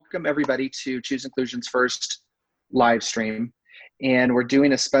welcome everybody to Choose Inclusion's first live stream. And we're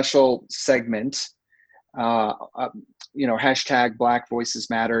doing a special segment, hashtag Black Voices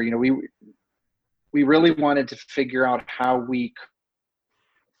Matter. We really wanted to figure out how we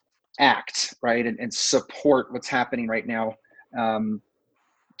act, right, and support what's happening right now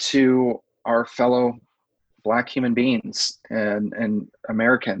to our fellow Black human beings and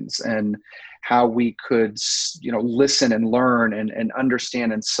Americans, and how we could, listen and learn and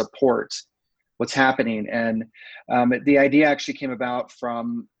understand and support what's happening. And the idea actually came about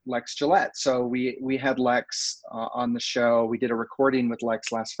from Lex Gillette. So we had Lex on the show. We did a recording with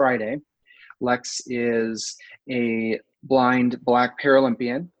Lex last Friday. Lex is a blind Black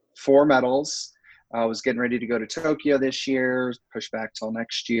Paralympian, 4 medals. Was getting ready to go to Tokyo this year, pushed back till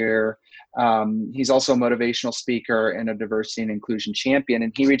next year. He's also a motivational speaker and a diversity and inclusion champion.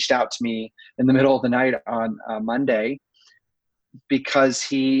 And he reached out to me in the middle of the night on Monday, because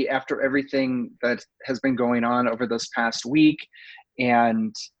he, after everything that has been going on over this past week,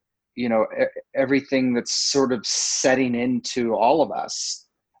 and everything that's sort of setting into all of us,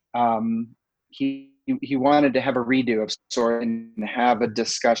 he wanted to have a redo of sort and have a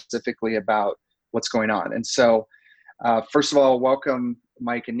discussion specifically about what's going on. And so first of all, welcome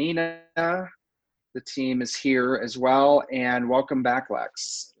Mike and Nina. The team is here as well, and welcome back,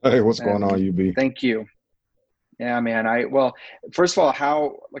 Lex. Hey, what's going on, UB? Thank you. Yeah, man. First of all,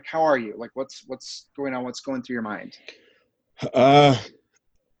 how are you? Like, what's going on? What's going through your mind?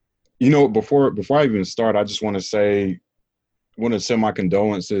 Before I even start, I just want to send my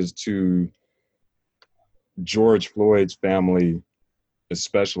condolences to George Floyd's family,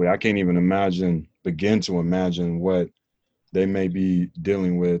 especially. I can't even begin to imagine what they may be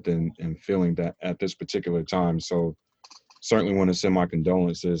dealing with and feeling that at this particular time. So certainly want to send my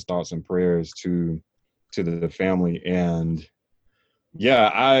condolences, thoughts and prayers to the family. And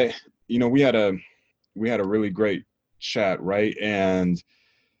yeah, we had a really great chat, right? And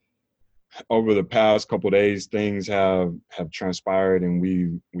over the past couple of days, things have transpired, and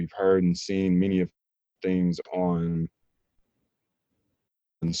we've heard and seen many of things on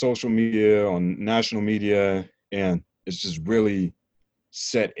social media, on national media, and it's just really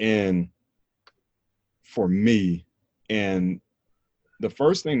set in for me. And the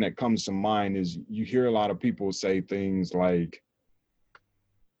first thing that comes to mind is you hear a lot of people say things like,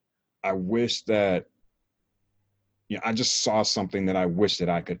 I wish that, I just saw something that I wish that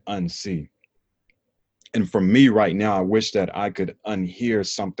I could unsee. And for me right now, I wish that I could unhear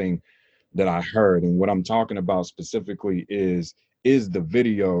something that I heard. And what I'm talking about specifically is the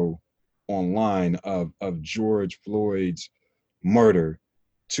video online of George Floyd's murder.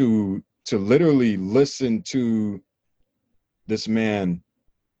 To literally listen to this man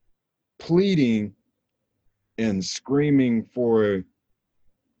pleading and screaming for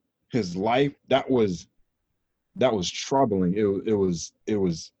his life, that was troubling. It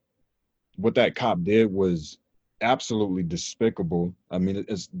was what that cop did was absolutely despicable. I mean,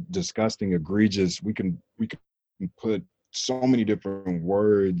 it's disgusting, egregious. We can put so many different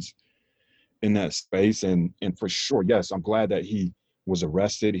words in that space, and for sure, yes, I'm glad that he was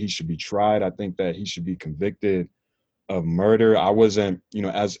arrested. He should be tried. I think that he should be convicted of murder. I wasn't,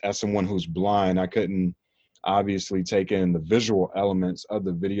 as someone who's blind, I couldn't obviously take in the visual elements of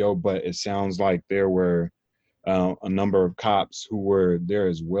the video, but it sounds like there were a number of cops who were there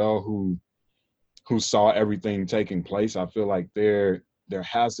as well, who saw everything taking place. I feel like there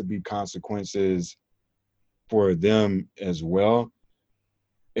has to be consequences for them as well.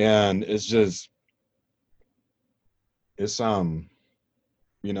 And it's just, it's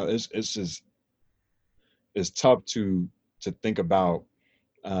tough to think about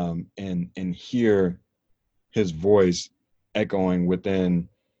and hear his voice echoing within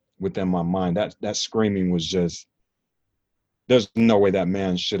my mind. That screaming was just, there's no way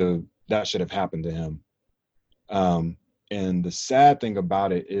that should have happened to him. And the sad thing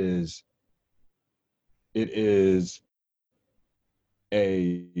about it is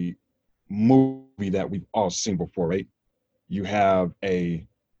a movie that we've all seen before, right? You have a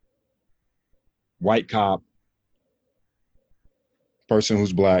white cop, person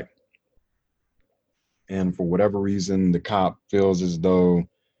who's Black, and for whatever reason, the cop feels as though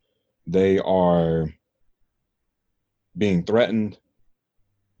they are being threatened.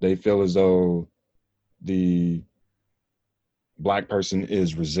 They feel as though the Black person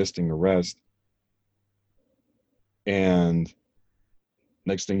is resisting arrest. And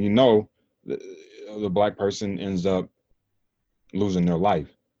next thing you know, the Black person ends up losing their life.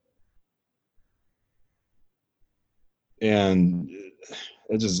 And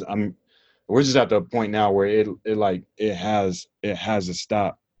we're just at the point now where it has to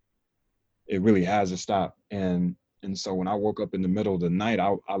stop. it really has to stop. And so when I woke up in the middle of the night,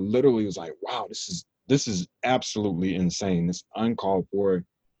 I literally was like, wow, this is absolutely insane. It's uncalled for.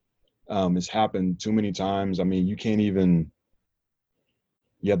 It's happened too many times. I mean, you can't even.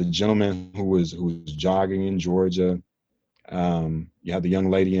 You had the gentleman who was jogging in Georgia. You had the young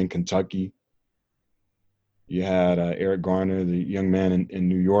lady in Kentucky. You had Eric Garner, the young man in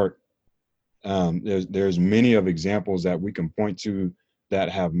New York. There's many of examples that we can point to that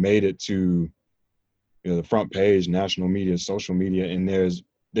have made it to the front page, national media, social media, and there's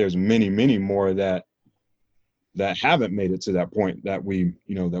many more that haven't made it to that point that we've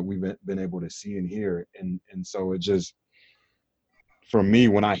been able to see and hear. And so it just, for me,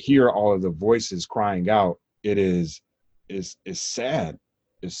 when I hear all of the voices crying out, it's sad.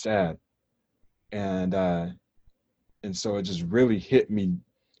 It's sad. And so it just really hit me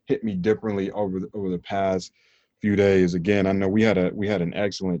differently over the past few days. Again, I know we had an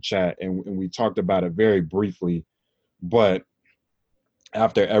excellent chat, and we talked about it very briefly, but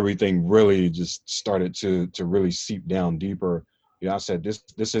after everything really just started to really seep down deeper, I said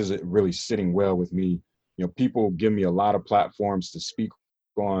this isn't really sitting well with me. People give me a lot of platforms to speak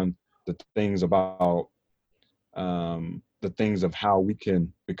on the things about the things of how we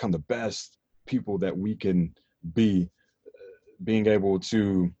can become the best people that we can be, being able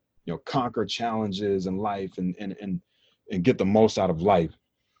to conquer challenges in life and get the most out of life.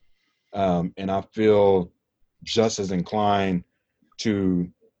 And I feel just as inclined to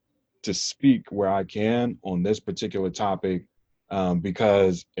speak where I can on this particular topic,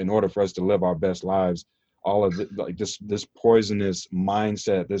 because in order for us to live our best lives, all of like this poisonous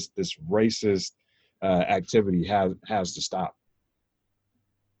mindset, this racist activity has to stop.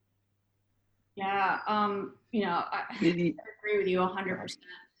 Yeah, I agree with you 100%,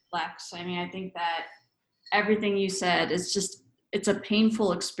 Lex. I mean, I think that everything you said is just, it's a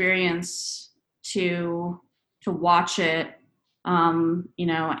painful experience to watch it, and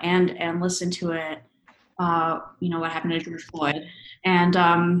listen to it. What happened to George Floyd,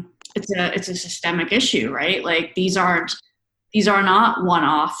 and it's a systemic issue, right? Like these are not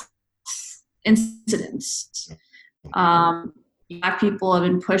one-off incidents. Black people have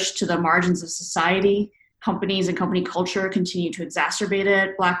been pushed to the margins of society. Companies and company culture continue to exacerbate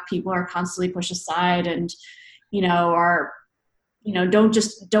it. Black people are constantly pushed aside and, don't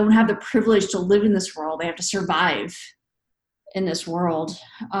have the privilege to live in this world. They have to survive in this world.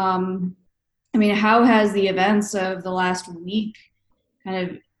 I mean, how has the events of the last week kind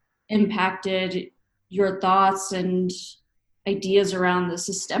of impacted your thoughts and ideas around the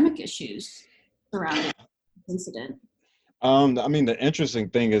systemic issues surrounding this incident? I mean, the interesting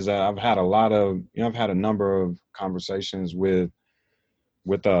thing is that I've had a number of conversations with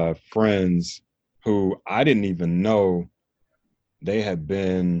friends who I didn't even know they had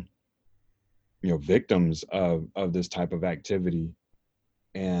been, victims of this type of activity.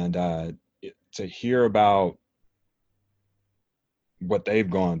 And to hear about what they've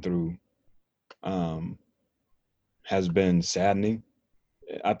gone through has been saddening.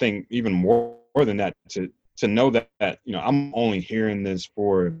 I think even more than that, to know that I'm only hearing this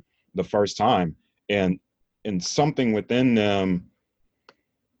for the first time, and something within them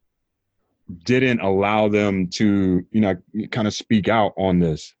didn't allow them to kind of speak out on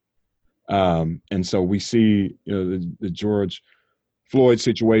this. And so we see the George Floyd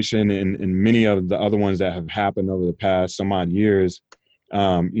situation and many of the other ones that have happened over the past some odd years.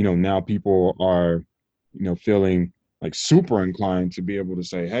 Now people are feeling like super inclined to be able to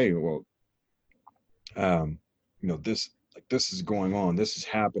say, hey, well, this is going on, this is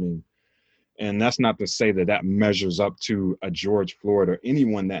happening. And that's not to say that measures up to a George Floyd or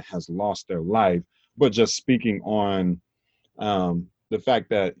anyone that has lost their life, but just speaking on the fact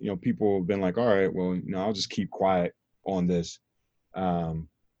that people have been like, all right, well, I'll just keep quiet on this.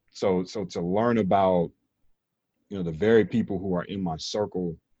 So to learn about the very people who are in my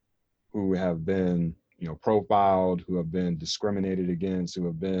circle who have been profiled, who have been discriminated against, who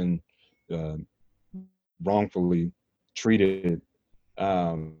have been wrongfully treated,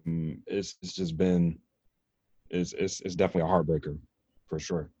 it's just been it's definitely a heartbreaker for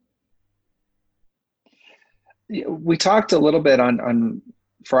sure. We talked a little bit on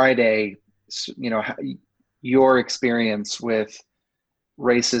Friday, your experience with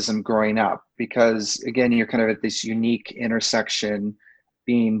racism growing up, because again, you're kind of at this unique intersection,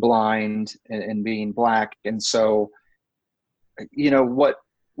 being blind and being Black. And so,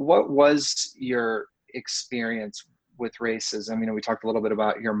 what was your experience with racism? We talked a little bit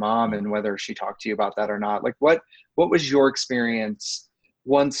about your mom and whether she talked to you about that or not. Like what was your experience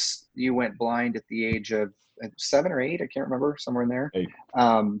once you went blind at the age of 7 or 8? I can't remember, somewhere in there. 8.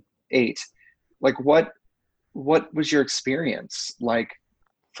 8. Like what was your experience like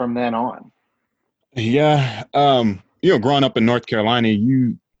from then on? Yeah. Growing up in North Carolina,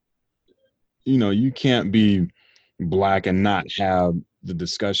 you can't be black and not have the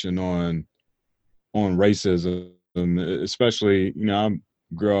discussion on racism, especially, I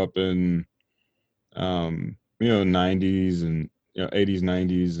grew up in, 90s and, 80s,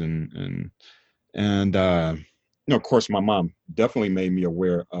 90s, and of course, my mom definitely made me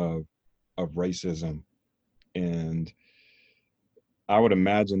aware of racism. And I would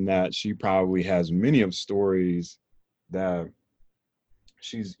imagine that she probably has many of stories that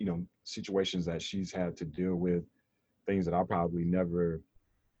she's, situations that she's had to deal with, things that I probably never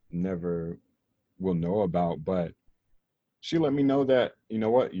will know about. But she let me know that, you know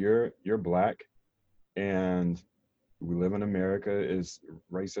what, you're black, and we live in America, is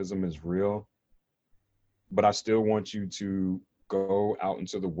racism is real, but I still want you to go out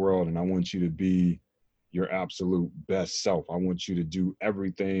into the world, and I want you to be your absolute best self. I want you to do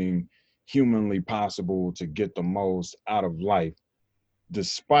everything humanly possible to get the most out of life,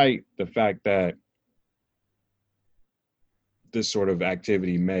 despite the fact that this sort of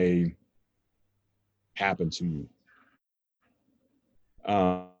activity may happen to you.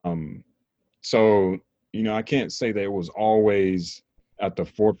 So, I can't say that it was always at the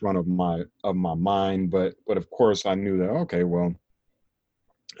forefront of my mind, but of course I knew that, okay, well,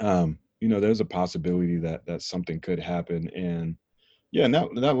 there's a possibility that something could happen. And yeah, and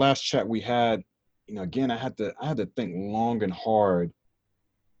that last chat we had, again, I had to think long and hard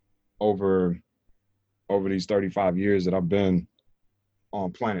over these 35 years that I've been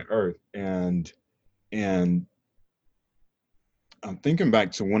on planet Earth. And I'm thinking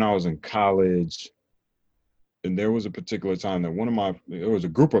back to when I was in college, and there was a particular time that there was a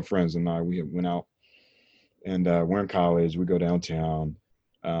group of friends and we had went out, and we're in college, we go downtown,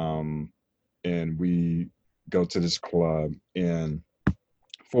 and we go to this club, and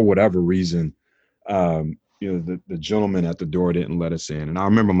for whatever reason, the gentleman at the door didn't let us in. And I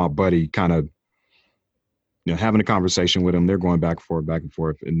remember my buddy kind of, having a conversation with him. They're going back and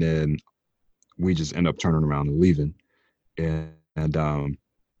forth. And then we just end up turning around and leaving. And I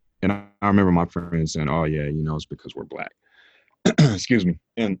remember my friend saying, oh yeah, it's because we're black. Excuse me.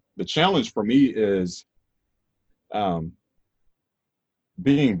 And the challenge for me is,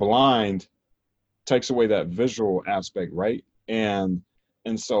 being blind takes away that visual aspect, right? And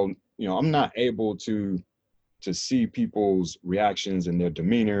so, I'm not able to see people's reactions and their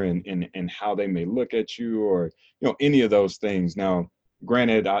demeanor and how they may look at you, or any of those things. Now,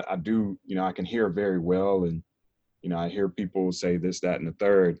 granted, I do, I can hear very well, and I hear people say this, that, and the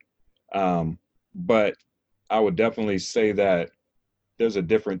third. But I would definitely say that there's a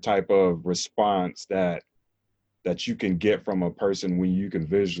different type of response that you can get from a person when you can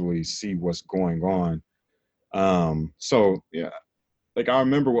visually see what's going on. So yeah, like I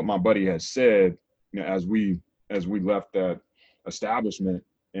remember what my buddy had said, as we left that establishment,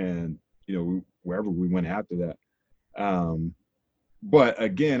 and wherever we went after that. But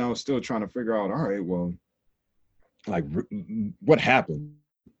again, I was still trying to figure out, all right, well, like, what happened?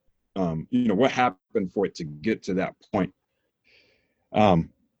 What happened for it to get to that point?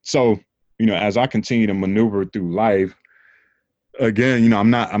 So, as I continue to maneuver through life, again,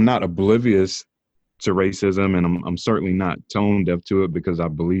 I'm not oblivious to racism, and I'm certainly not tone deaf to it, because I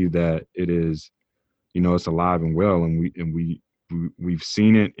believe that it is, it's alive and well, and we've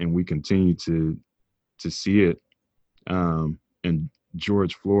seen it, and we continue to see it. And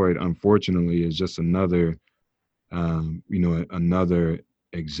George Floyd, unfortunately, is just another, another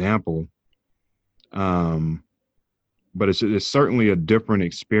example. But it's certainly a different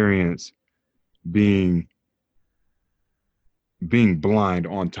experience being blind,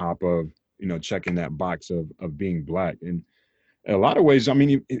 on top of, checking that box of being black. And in a lot of ways, I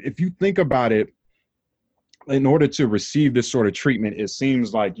mean, if you think about it, in order to receive this sort of treatment, it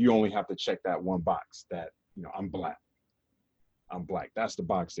seems like you only have to check that one box, that, I'm black. That's the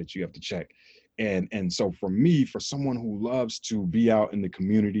box that you have to check. And so for me, for someone who loves to be out in the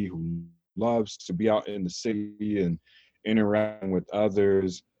community, who loves to be out in the city and interacting with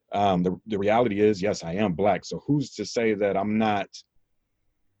others, the reality is, yes, I am black. So who's to say that I'm not,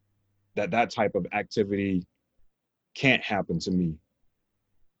 that type of activity can't happen to me?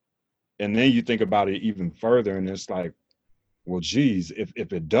 And then you think about it even further, and it's like, well, geez, if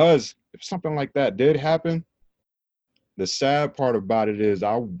something like that did happen, the sad part about it is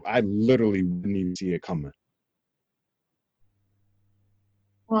I literally wouldn't even see it coming.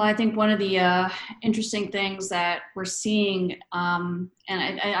 Well, I think one of the interesting things that we're seeing, and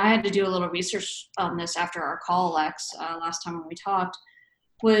I had to do a little research on this after our call, Lex, last time when we talked,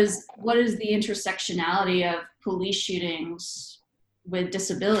 was what is the intersectionality of police shootings with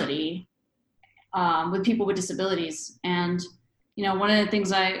disability, with people with disabilities. And, you know, one of the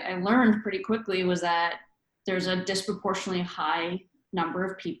things I learned pretty quickly was that there's a disproportionately high number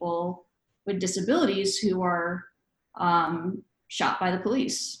of people with disabilities who are shot by the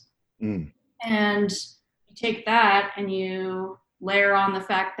police. Mm. And you take that and you layer on the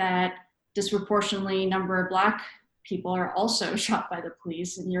fact that disproportionately number of Black people are also shot by the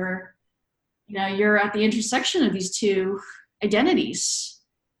police, and you're at the intersection of these two identities,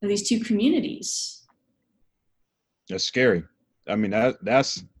 of these two communities. That's scary. I mean,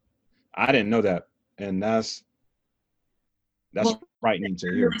 that's I didn't know that, and that's Well, frightening to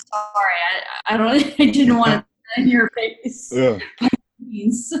I'm hear. really sorry. I don't. I didn't want to in your face. Yeah.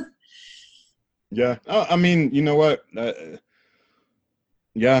 Please. Yeah. I mean, you know what?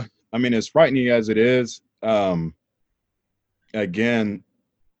 Yeah. I mean, as frightening as it is, again,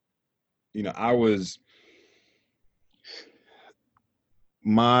 you know,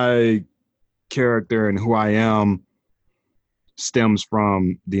 my character and who I am stems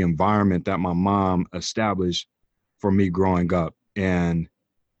from the environment that my mom established for me growing up. And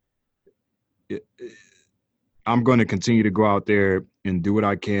I'm going to continue to go out there and do what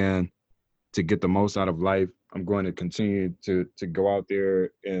I can to get the most out of life. I'm going to continue to go out there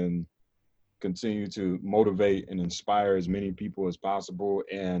and continue to motivate and inspire as many people as possible.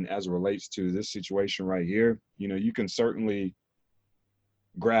 And as it relates to this situation right here, you know, you can certainly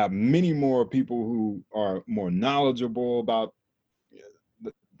grab many more people who are more knowledgeable about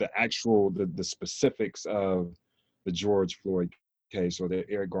the specifics of the George Floyd case or the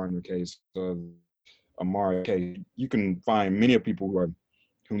Eric Garner case or Amari case. You can find many of people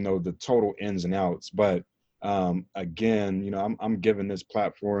who know the total ins and outs. But again, you know, I'm given this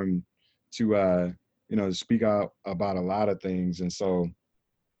platform to you know, speak out about a lot of things. And so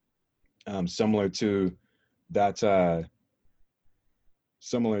similar to that,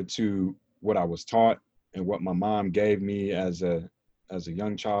 similar to what I was taught and what my mom gave me as a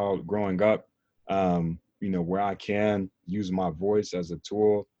young child growing up, you know, where I can use my voice as a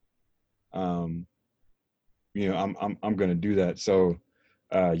tool, you know, I'm going to do that. So,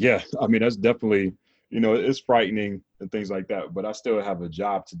 yeah, I mean, that's definitely, you know, it's frightening and things like that, but I still have a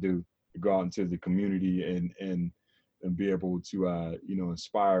job to do, to go out into the community and be able to, you know,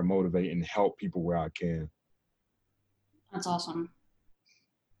 inspire, motivate, and help people where I can. That's awesome.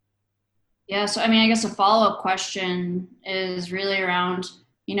 Yeah, so I mean, I guess a follow-up question is really around,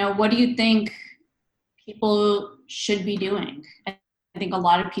 you know, what do you think people should be doing? I think a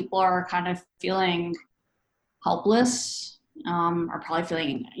lot of people are kind of feeling helpless, are probably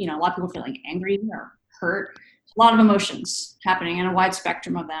feeling, you know, a lot of people feeling angry or hurt. A lot of emotions happening in a wide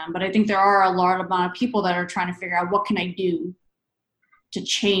spectrum of them. But I think there are a large amount of people that are trying to figure out, what can I do to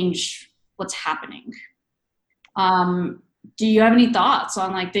change what's happening? Do you have any thoughts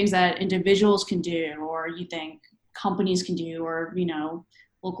on like things that individuals can do, or you think companies can do, or, you know,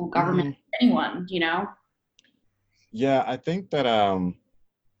 local government, anyone, you know? Yeah, I think that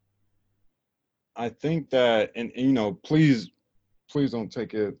and you know, please don't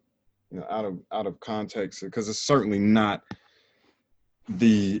take it, you know, out of context, because it's certainly not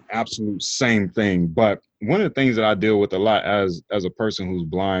the absolute same thing. But one of the things that I deal with a lot as a person who's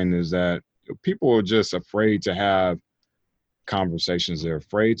blind is that people are just afraid to have conversations. They're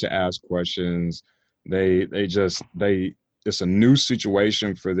afraid to ask questions. It's a new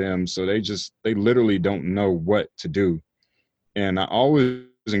situation for them, so they literally don't know what to do. And I always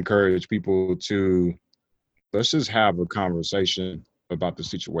encourage people to, let's just have a conversation about the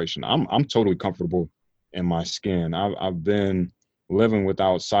situation. I'm totally comfortable in my skin. I've been living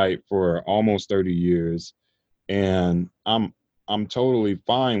without sight for almost 30 years, and I'm totally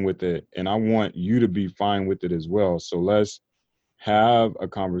fine with it, and I want you to be fine with it as well. So let's have a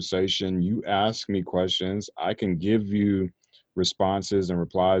conversation. You ask me questions. I can give you responses and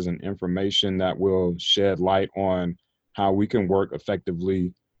replies and information that will shed light on how we can work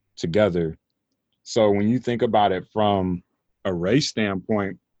effectively together. So when you think about it from a race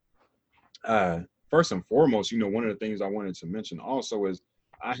standpoint, first and foremost, you know, one of the things I wanted to mention also is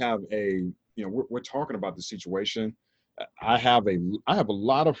I have you know, we're talking about the situation. I have a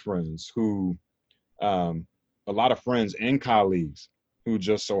lot of friends who, a lot of friends and colleagues who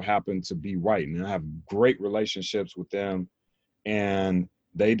just so happen to be white, and I have great relationships with them, and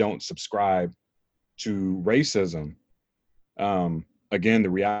they don't subscribe to racism. Again, the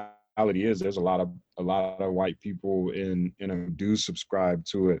reality is there's a lot of white people who do subscribe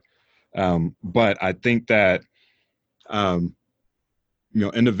to it. But I think that, you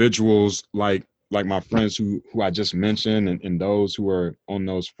know, individuals like like my friends who I just mentioned, and those who are on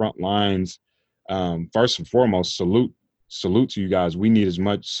those front lines, first and foremost, salute to you guys. We need as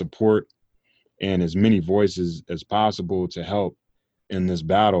much support and as many voices as possible to help in this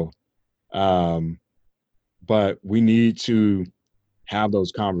battle. But we need to have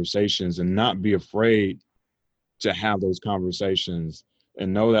those conversations and not be afraid to have those conversations,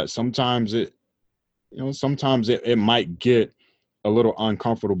 and know that sometimes it might get a little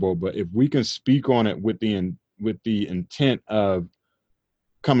uncomfortable, but if we can speak on it with the intent of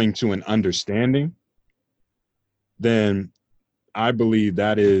coming to an understanding, then I believe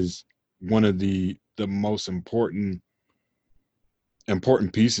that is one of the most important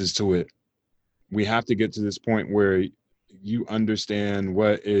pieces to it. We have to get to this point where you understand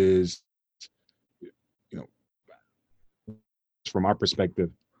what is, you know, from our perspective,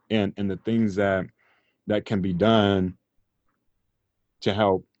 and the things that can be done to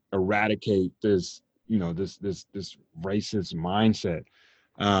help eradicate this, this racist mindset.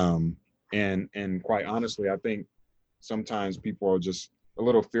 And quite honestly, I think sometimes people are just a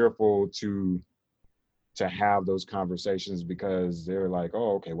little fearful to have those conversations because they're like,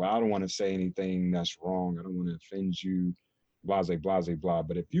 oh, okay, well, I don't want to say anything that's wrong. I don't want to offend you, blase, blase, blah.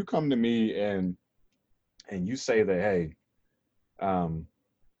 But if you come to me and you say that, hey, I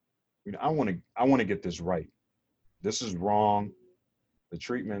want to get this right. This is wrong. The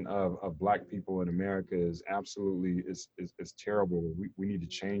treatment of Black people in America is absolutely is terrible. We need to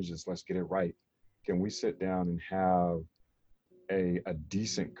change this. Let's get it right. Can we sit down and have a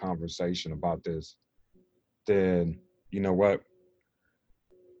decent conversation about this? Then you know what?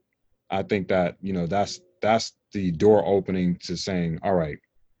 I think that that's the door opening to saying, all right,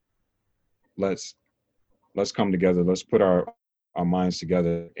 let's come together. Let's put our minds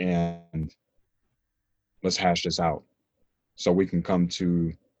together and let's hash this out, so we can come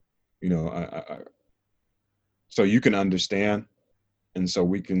to, so you can understand, and so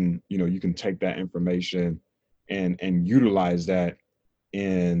we can, you can take that information and utilize that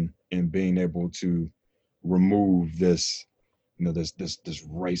in being able to remove this, this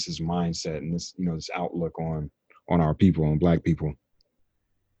racist mindset and this, this outlook on our people, on Black people.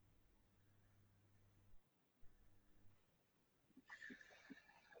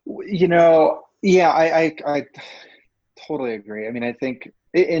 Yeah, I totally agree. I mean, I think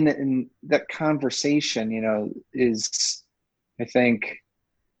in that conversation, is, I think,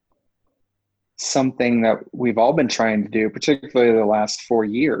 something that we've all been trying to do, particularly the last 4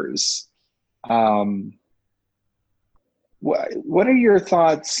 years. What are your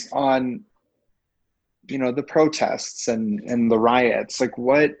thoughts on, the protests and the riots? Like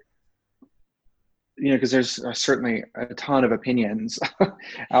what, because there's certainly a ton of opinions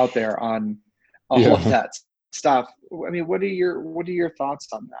out there on all of that stuff. I mean, what are your thoughts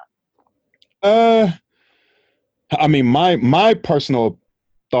on that? I mean, my personal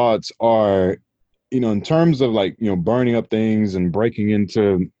thoughts are, in terms of like, burning up things and breaking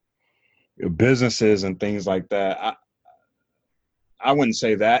into businesses and things like that, I wouldn't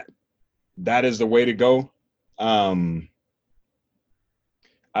say that is the way to go.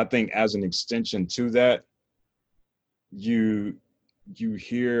 I think as an extension to that, you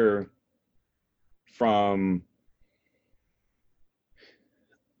hear from,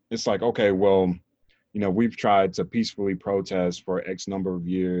 it's like, okay, well, we've tried to peacefully protest for X number of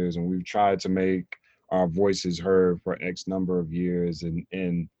years, and we've tried to make our voices heard for X number of years,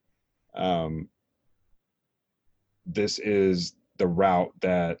 and this is the route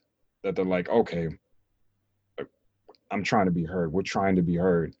that they're like, okay, I'm trying to be heard. We're trying to be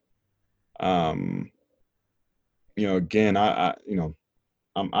heard. Again,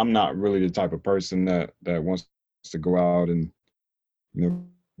 I'm not really the type of person that wants to go out and,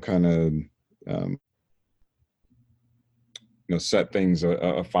 kind of, set things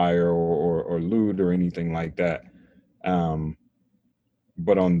afire or loot or anything like that.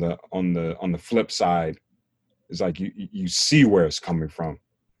 But on the flip side, it's like you see where it's coming from.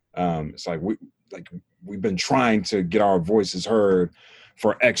 It's like we've been trying to get our voices heard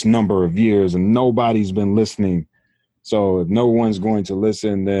for X number of years and nobody's been listening. So if no one's going to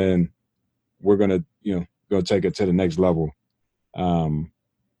listen, then we're gonna go take it to the next level.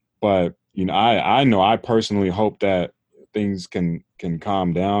 But I know I personally hope that things can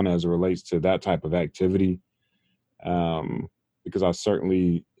calm down as it relates to that type of activity, because I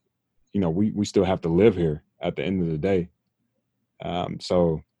certainly, we still have to live here at the end of the day.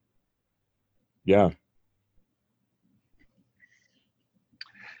 So yeah.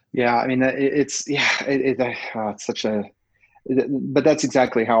 Yeah, I mean, it's such a, but that's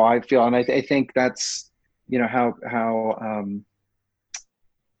exactly how I feel, and I think that's how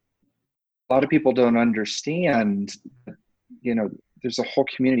lot of people don't understand, you know, there's a whole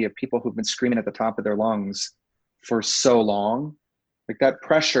community of people who've been screaming at the top of their lungs for so long. Like that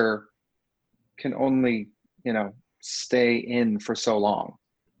pressure can only, you know, stay in for so long.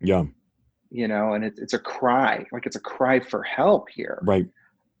 Yeah. You know, and it's a cry, like it's a cry for help here. Right.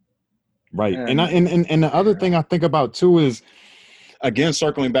 Right. And the other thing I think about too is, again,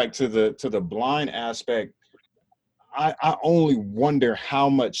 circling back to the blind aspect, I only wonder how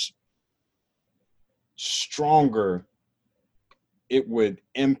much stronger it would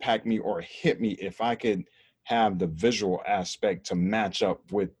impact me or hit me if I could have the visual aspect to match up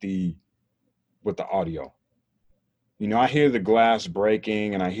with the audio. You know, I hear the glass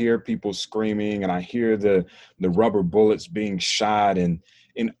breaking and I hear people screaming and I hear the rubber bullets being shot and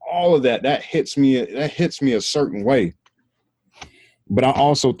all of that hits me a certain way. But I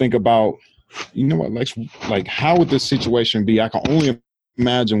also think about, you know what, Lex, like how would this situation be? I can only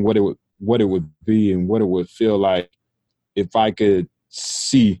imagine what it would be and what it would feel like if I could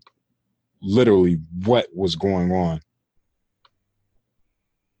see literally what was going on.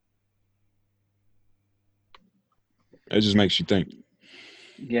 It just makes you think.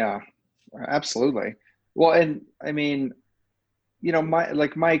 Yeah, absolutely. Well, and I mean, you know,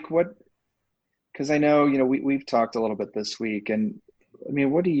 Mike, what, because I know, you know, we've talked a little bit this week, and I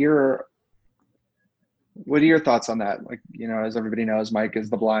mean, what are your thoughts on that? Like, you know, as everybody knows, Mike is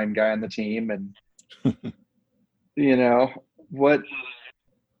the blind guy on the team, and you know, what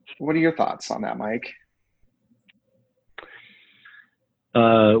are your thoughts on that, Mike?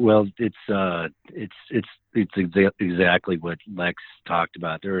 Well, it's exactly what Lex talked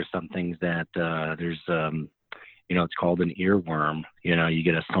about. There are some things that there's you know, it's called an earworm. You know, you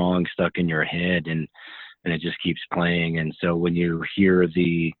get a song stuck in your head and it just keeps playing. And so when you hear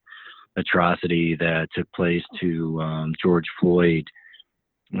the atrocity that took place to George Floyd,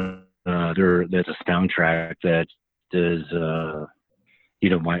 there's a soundtrack that does you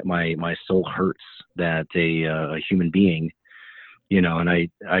know, my soul hurts that a human being, you know, and I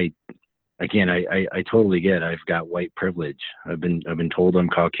totally get, I've got white privilege. I've been told I'm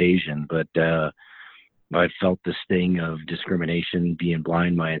Caucasian, but I've felt the sting of discrimination being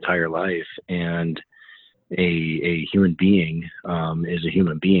blind my entire life. And a human being is a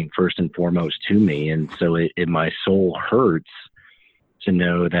human being first and foremost to me. And so my soul hurts to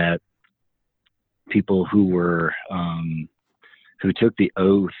know that people who were, who took the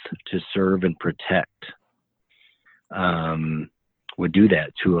oath to serve and protect, would do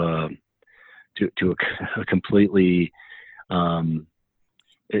that to a completely a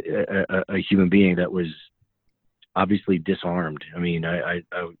human being that was obviously disarmed. I mean, I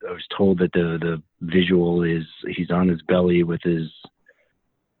was told that the visual is he's on his belly with his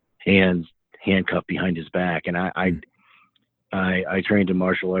hands handcuffed behind his back, and I trained in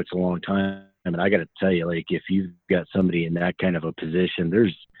martial arts a long time, and I got to tell you, like, if you've got somebody in that kind of a position,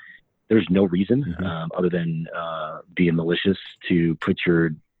 there's no reason other than being malicious to put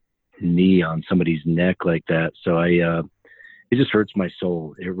your knee on somebody's neck like that. So it just hurts my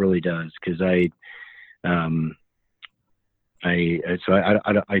soul. It really does. Cause I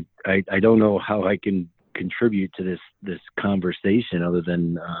don't know how I can contribute to this conversation other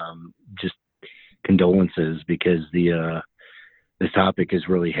than just condolences, because this topic is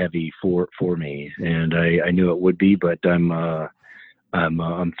really heavy for me, and I knew it would be, but I'm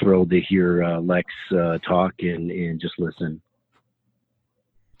thrilled to hear Lex talk and just listen.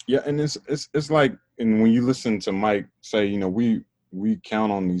 Yeah, and it's like, and when you listen to Mike say, you know, we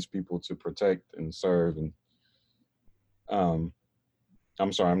count on these people to protect and serve, and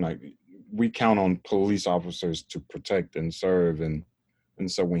we count on police officers to protect and serve, and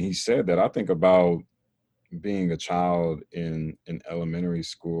so when he said that, I think about being a child in elementary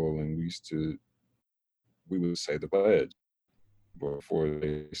school, and we would say the pledge before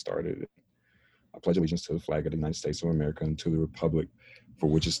they started. I pledge allegiance to the flag of the United States of America and to the republic for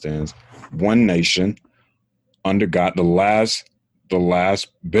which it stands, one nation, under God. The last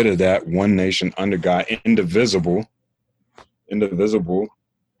bit of that, one nation, under God, indivisible. I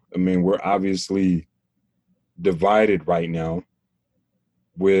mean, we're obviously divided right now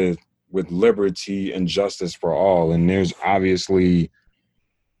with liberty and justice for all. And there's obviously,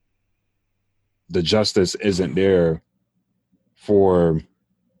 the justice isn't there for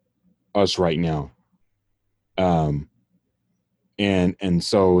us right now. And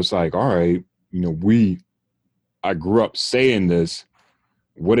so it's like, all right, you know, I grew up saying this.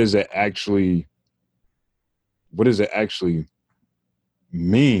 What does it actually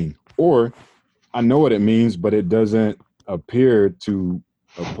mean? Or I know what it means, but it doesn't appear to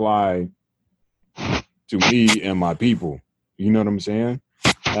apply to me and my people. You know what I'm saying?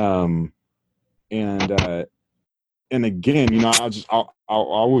 And again, I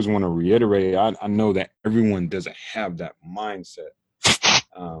always want to reiterate, I know that everyone doesn't have that mindset.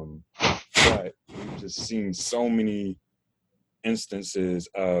 But we've just seen so many instances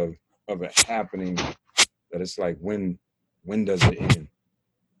of it happening that it's like, when does it end?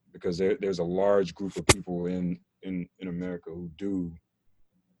 Because there's a large group of people in America who do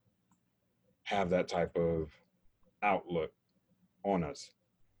have that type of outlook on us.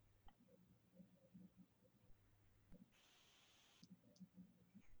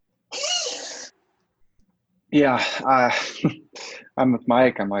 Yeah, I'm with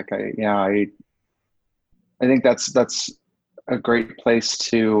Mike. I'm like, I think that's a great place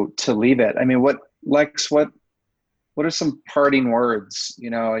to leave it. I mean, Lex, what are some parting words?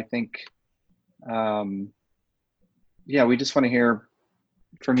 I think, we just want to hear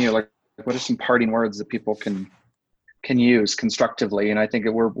from you. Like, what are some parting words that people can use constructively? And I think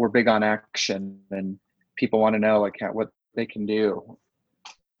that we're big on action, and people want to know like what they can do.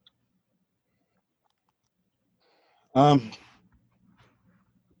 I'll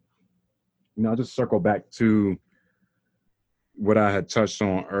just circle back to what I had touched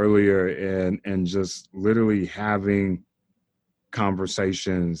on earlier, and just literally having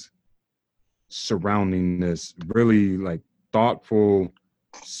conversations surrounding this, really like thoughtful,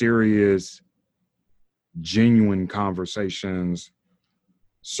 serious, genuine conversations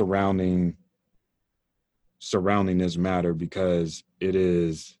surrounding this matter, because it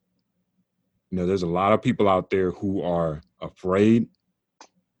is, there's a lot of people out there who are afraid,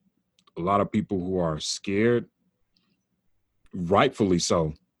 a lot of people who are scared, rightfully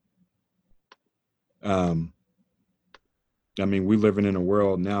so. I mean, we're living in a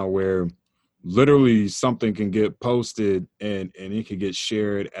world now where literally something can get posted and it can get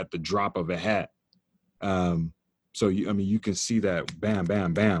shared at the drop of a hat. So you can see that bam,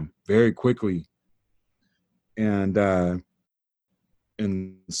 bam, bam, very quickly. And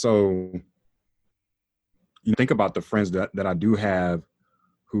so you think about the friends that I do have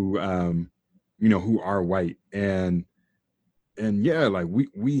who who are white, and yeah, like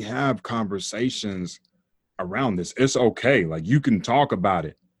we have conversations around this. It's okay. Like, you can talk about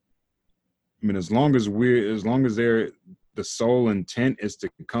it. I mean, as long as the sole intent is to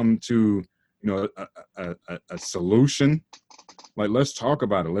come to, a solution, like, let's talk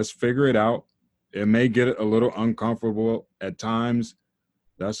about it. Let's figure it out. It may get a little uncomfortable at times.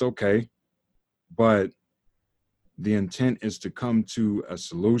 That's okay. But the intent is to come to a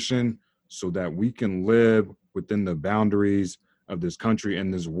solution so that we can live within the boundaries of this country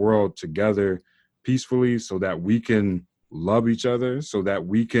and this world together peacefully, so that we can love each other, so that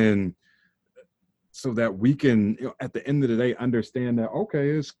we can at the end of the day understand that, okay,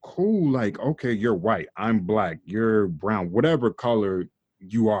 it's cool. Like, okay, you're white, I'm black, you're brown, whatever color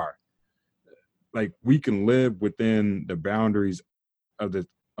you are. Like, we can live within the boundaries of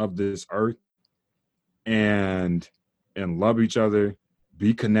this earth, and love each other,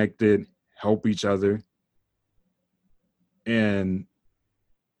 be connected, help each other. And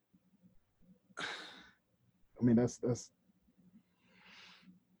I mean, that's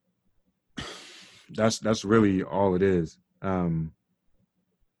really all it is. But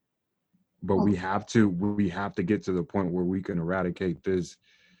we have to get to the point where we can eradicate this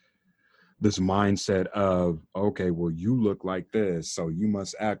mindset of, okay, well, you look like this, so you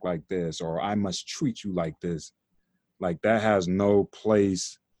must act like this, or I must treat you like this. Like, that has no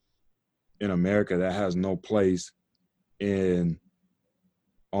place in America. That has no place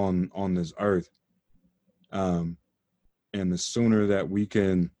on this earth. And the sooner that we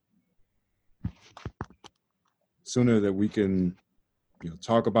can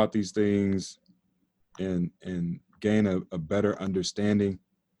talk about these things and gain a better understanding,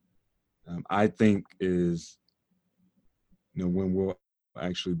 I think is when we'll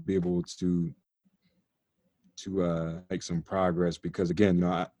actually be able to make some progress. Because again,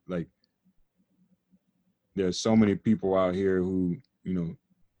 there's so many people out here who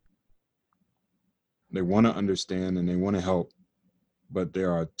they want to understand and they want to help, but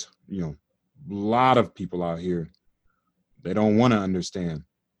there are a lot of people out here, they don't want to understand,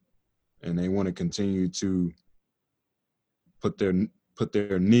 and they want to continue to put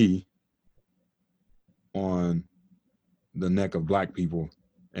their knee on the neck of Black people,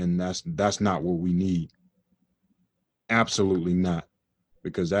 and that's not what we need. Absolutely not,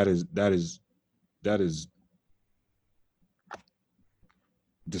 because that is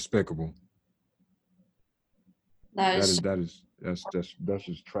despicable. That's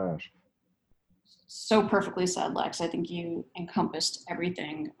just trash. So perfectly said, Lex. I think you encompassed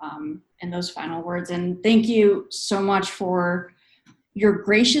everything in those final words. And thank you so much for your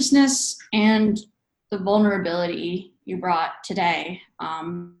graciousness and the vulnerability you brought today.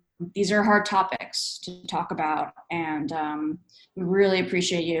 These are hard topics to talk about, and we really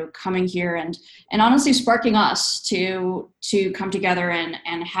appreciate you coming here and honestly sparking us to come together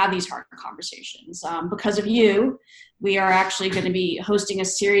and have these hard conversations. Because of you, we are actually going to be hosting a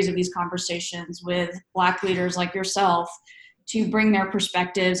series of these conversations with Black leaders like yourself to bring their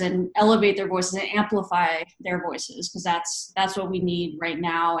perspectives and elevate their voices and amplify their voices, because that's what we need right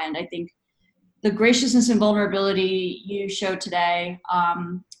now. And I think the graciousness and vulnerability you showed today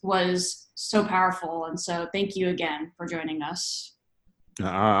was so powerful. And so thank you again for joining us.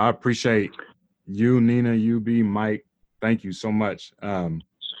 I appreciate you, Nina, UB, Mike. Thank you so much. I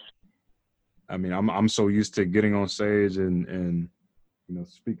mean, I'm so used to getting on stage and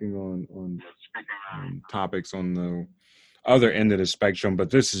speaking on topics on the other end of the spectrum, but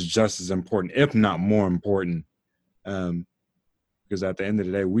this is just as important, if not more important. Because at the end of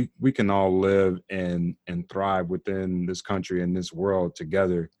the day, we can all live and thrive within this country and this world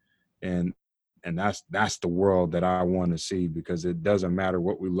together, and that's the world that I want to see, because it doesn't matter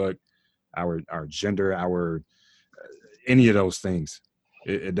what we look, our gender, our any of those things.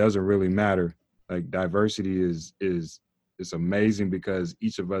 It doesn't really matter. Like, diversity is amazing, because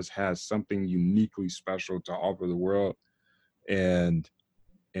each of us has something uniquely special to offer the world, and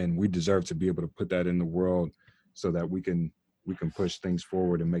we deserve to be able to put that in the world so that we can push things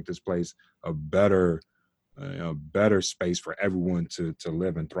forward and make this place a better space for everyone to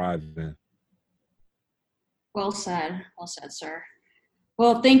live and thrive in. Well said, sir.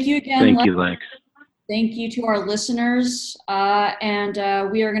 Well, thank you again. Thank you, Lex. Thank you to our listeners. And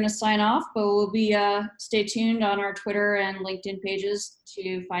we are going to sign off, but we'll be stay tuned on our Twitter and LinkedIn pages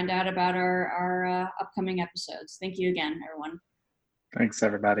to find out about our upcoming episodes. Thank you again, everyone. Thanks,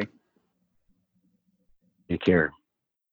 everybody. Take care.